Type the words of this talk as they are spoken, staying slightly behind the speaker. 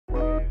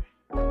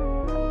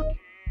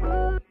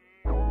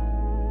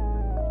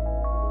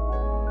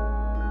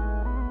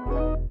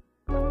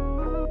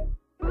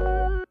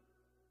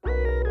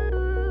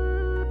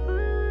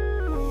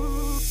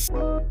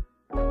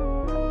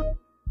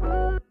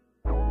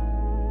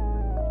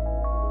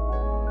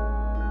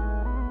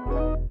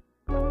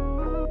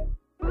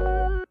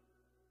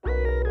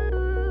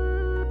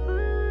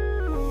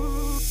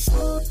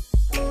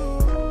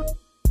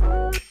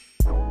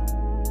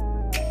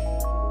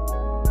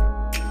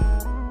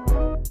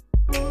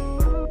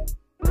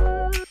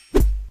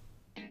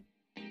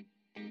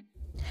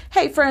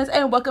Hey friends,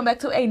 and welcome back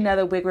to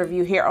another wig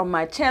review here on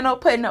my channel,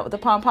 Putting Up with the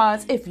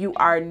Pompons. If you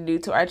are new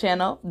to our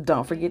channel,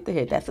 don't forget to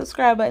hit that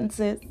subscribe button,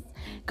 sis.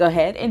 Go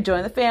ahead and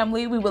join the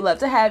family. We would love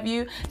to have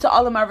you. To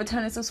all of my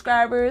returning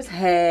subscribers,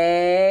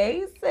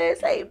 hey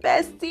sis, hey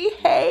bestie,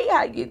 hey,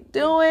 how you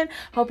doing?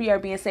 Hope you are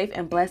being safe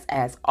and blessed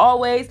as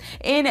always.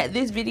 In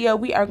this video,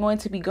 we are going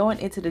to be going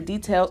into the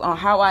details on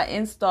how I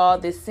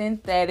installed this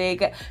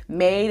synthetic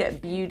Mayde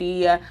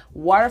Beauty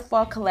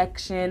Waterfall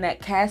Collection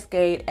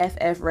Cascade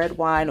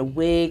FFREDWINE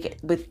wig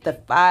with the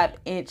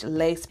 5-inch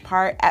lace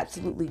part.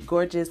 Absolutely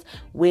gorgeous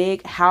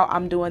wig. How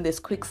I'm doing this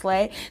quick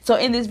slay. So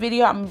in this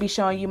video, I'm gonna be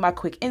showing you my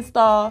quick install.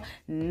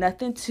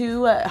 Nothing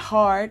too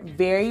hard,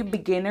 very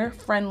beginner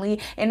friendly,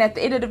 and at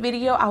the end of the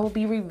video I will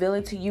be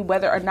revealing to you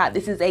whether or not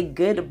this is a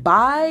good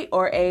buy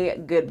or a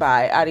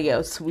goodbye.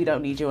 Adios, we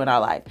don't need you in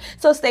our life.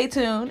 So stay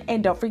tuned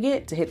and don't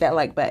forget to hit that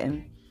like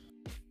button.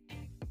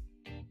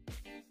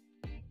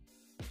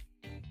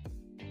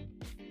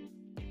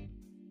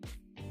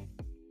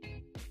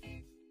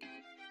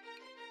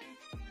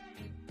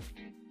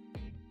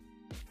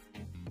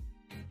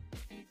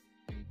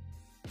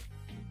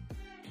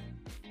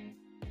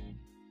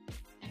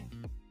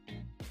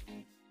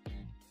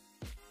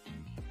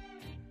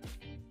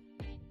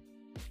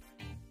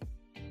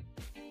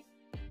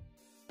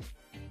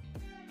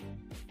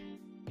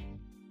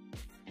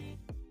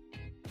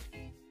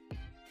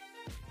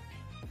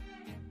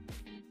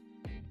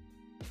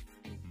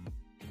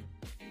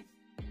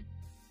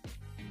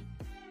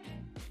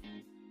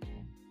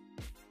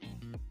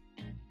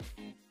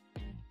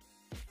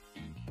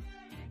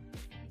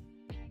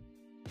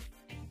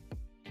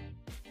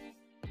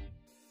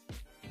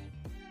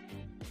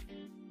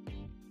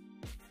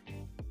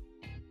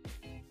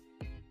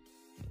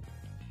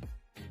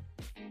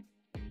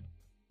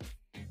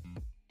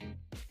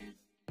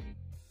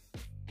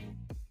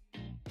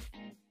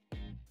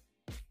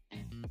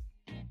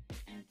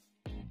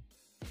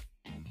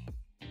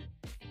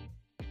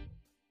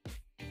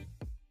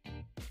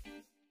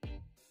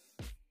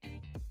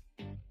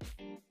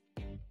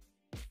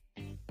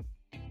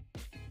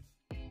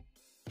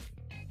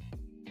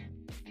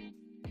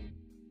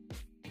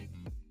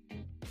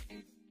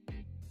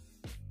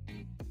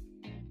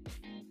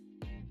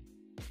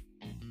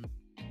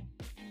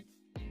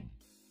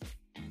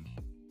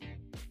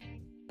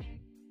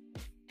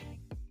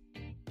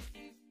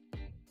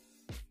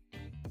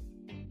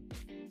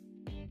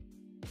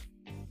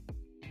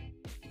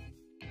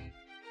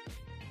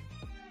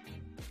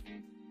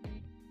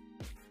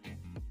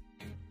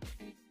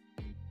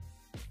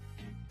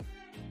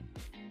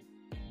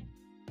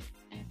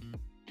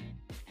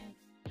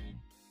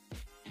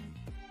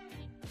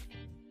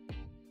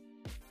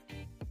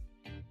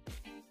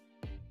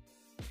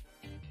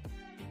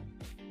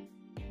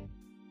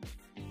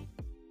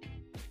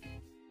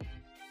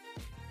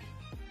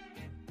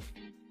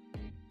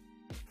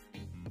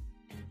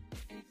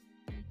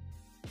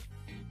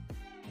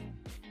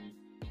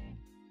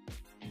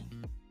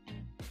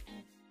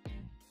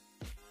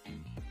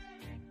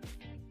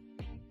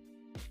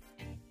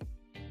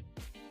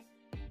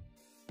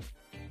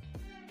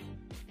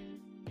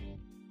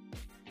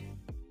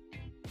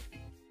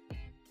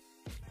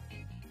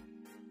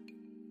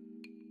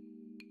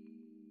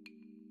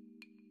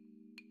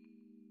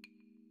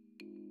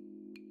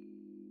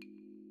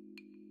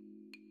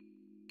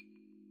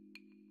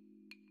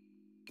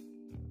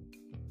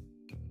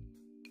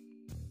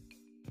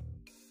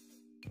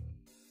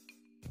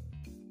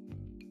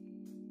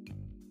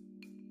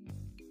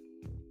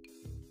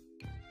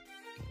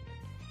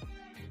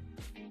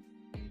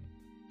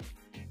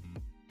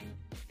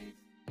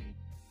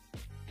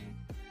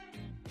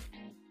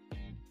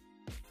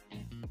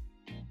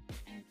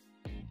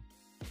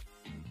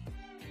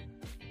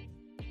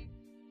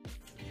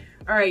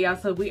 All right, y'all,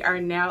 so we are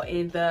now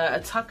in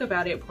the talk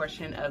about it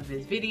portion of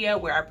this video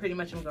where I pretty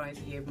much am going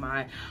to give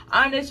my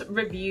honest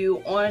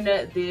review on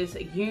this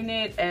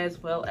unit,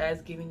 as well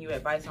as giving you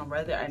advice on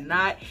whether or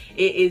not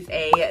it is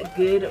a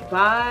good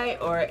buy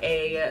or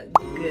a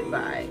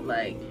goodbye.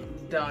 Like,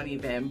 don't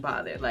even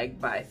bother, like,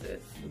 bye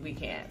sis, we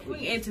can't.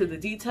 Going into the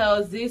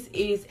details, this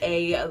is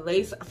a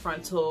lace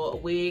frontal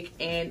wig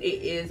and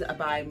it is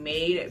by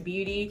Mayde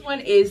Beauty. This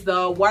one is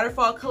the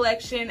Waterfall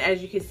collection.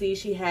 As you can see,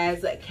 she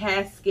has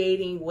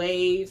cascading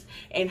waves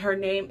and her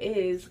name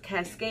is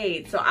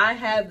Cascade. So I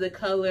have the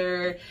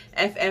color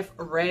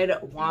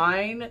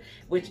FFREDWINE,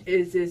 which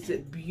is this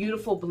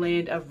beautiful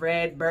blend of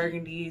red,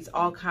 burgundies,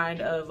 all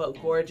kind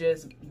of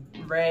gorgeous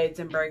reds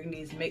and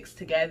burgundies mixed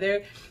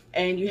together.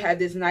 And you have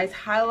this nice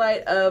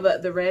highlight of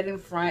the red in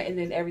front, and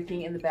then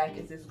everything in the back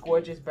is this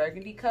gorgeous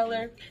burgundy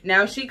color.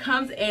 Now she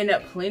comes in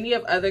plenty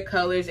of other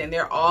colors and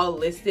they're all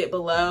listed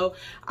below.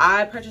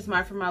 I purchased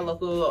mine from my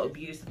local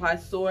beauty supply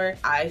store.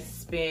 I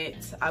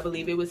spent, I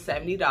believe it was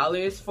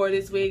 $70 for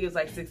this wig. It's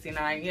like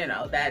 $69, you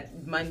know,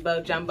 that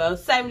mumbo jumbo,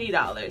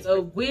 $70. The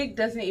wig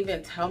doesn't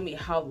even tell me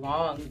how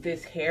long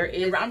this hair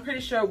is. I'm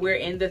pretty sure we're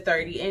in the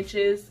 30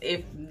 inches,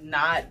 if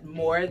not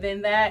more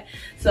than that.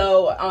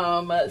 So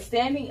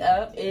standing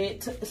up, it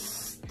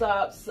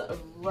stops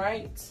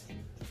right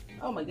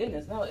Oh my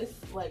goodness, no, it's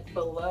like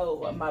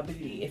below my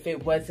booty. If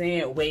it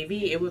wasn't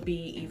wavy, it would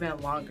be even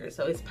longer.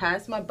 So it's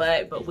past my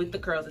butt, but with the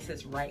curls, it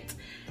sits right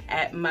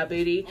at my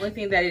booty. The only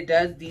thing that it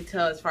does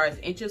detail as far as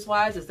inches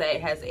wise is that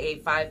it has a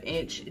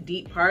 5-inch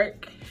deep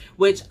part,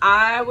 which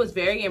I was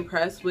very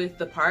impressed with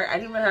the part. I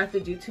didn't really have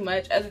to do too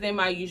much other than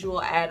my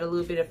usual add a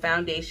little bit of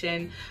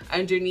foundation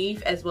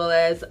underneath, as well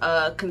as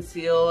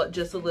conceal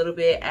just a little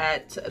bit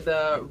at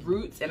the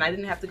roots, and I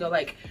didn't have to go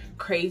like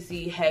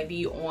crazy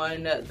heavy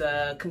on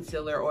the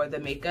concealer or the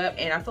makeup.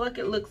 And I feel like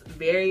it looks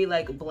very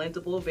like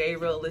blendable, very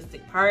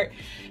realistic part.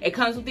 It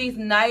comes with these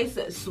nice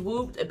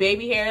swooped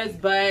baby hairs,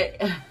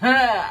 but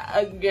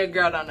your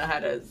girl don't know how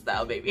to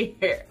style baby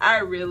hair. I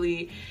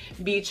really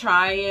be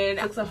trying.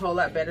 It looks a whole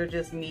lot better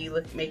just me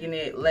making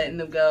it, letting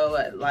them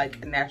go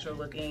like natural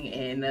looking,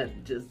 and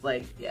just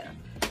like, yeah,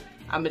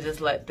 I'm gonna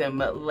just let them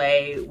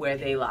lay where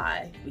they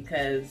lie,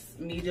 because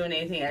me doing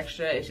anything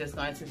extra is just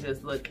going to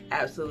just look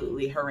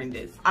absolutely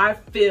horrendous. I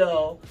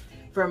feel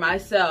for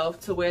myself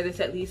to wear this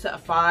at least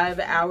 5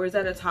 hours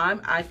at a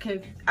time, I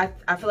feel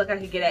like I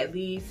could get at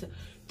least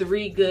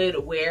 3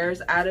 good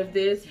wears out of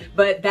this.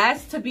 But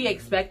that's to be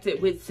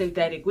expected with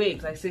synthetic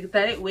wigs. Like,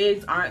 synthetic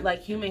wigs aren't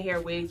like human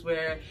hair wigs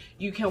where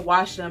you can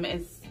wash them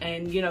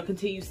and you know,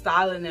 continue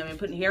styling them and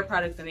putting hair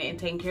products in it and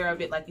taking care of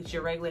it like it's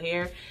your regular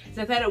hair.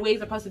 Synthetic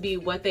wigs are supposed to be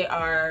what they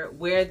are.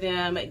 Wear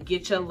them,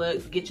 get your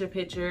looks, get your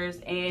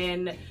pictures,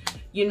 and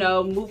you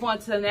know, move on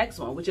to the next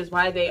one, which is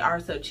why they are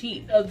so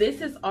cheap. So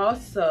this is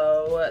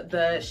also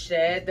the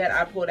shed that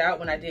I pulled out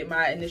when I did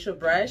my initial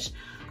brush.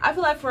 I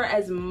feel like for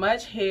as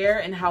much hair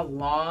and how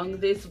long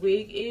this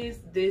wig is,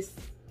 this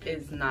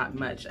is not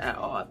much at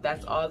all. If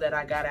that's all that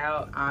I got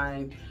out,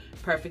 I'm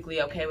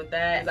perfectly okay with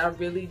that. I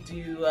really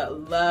do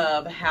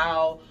love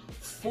how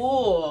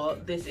full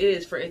this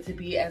is for it to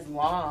be as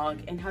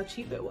long, and how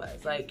cheap it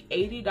was. Like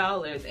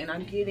 $80, and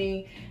I'm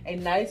getting a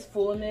nice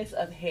fullness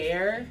of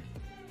hair,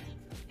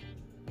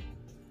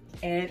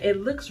 and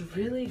it looks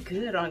really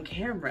good on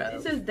camera.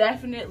 This is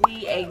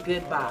definitely a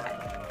good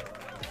buy.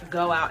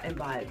 Go out and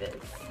buy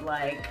this.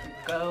 Like,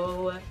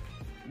 go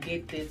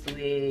get this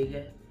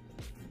wig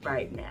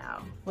right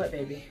now. What,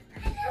 baby?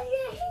 I love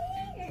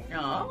your hair.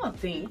 Oh,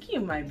 thank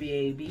you, my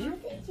baby. How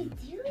did you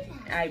do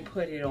that? I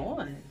put it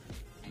on.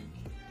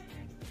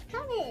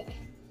 Stop it.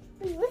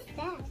 What's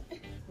that?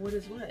 What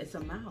is what? It's a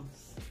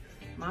mouse.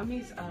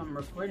 Mommy's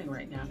recording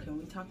right now. Can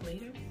we talk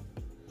later?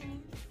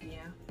 Yeah.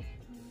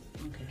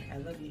 Okay, I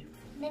love you.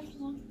 Love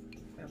you.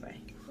 Bye-bye.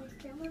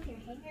 I love your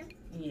hair.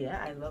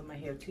 Yeah, I love my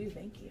hair too.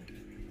 Thank you.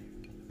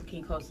 Can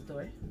you close the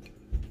door?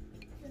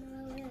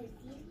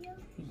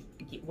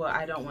 Well,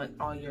 I don't want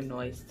all your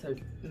noise to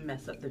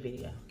mess up the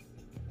video.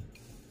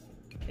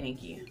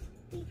 Thank you.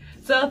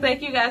 So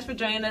thank you guys for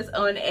joining us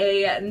on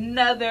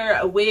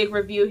another wig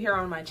review here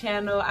on my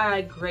channel.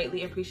 I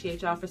greatly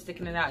appreciate y'all for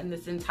sticking it out in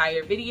this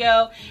entire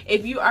video.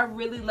 If you are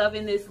really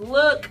loving this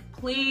look,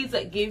 please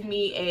give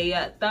me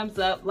a thumbs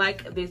up,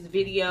 like this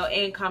video,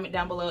 and comment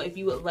down below if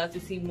you would love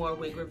to see more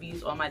wig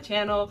reviews on my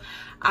channel.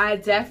 I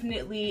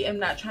definitely am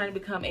not trying to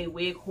become a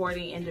wig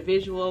hoarding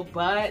individual,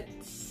 but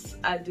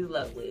I do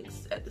love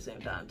wigs at the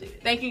same time too.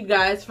 Thank you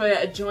guys for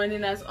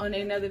joining us on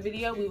another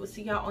video. We will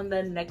see y'all on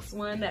the next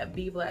one.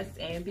 Be blessed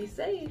and be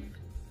safe.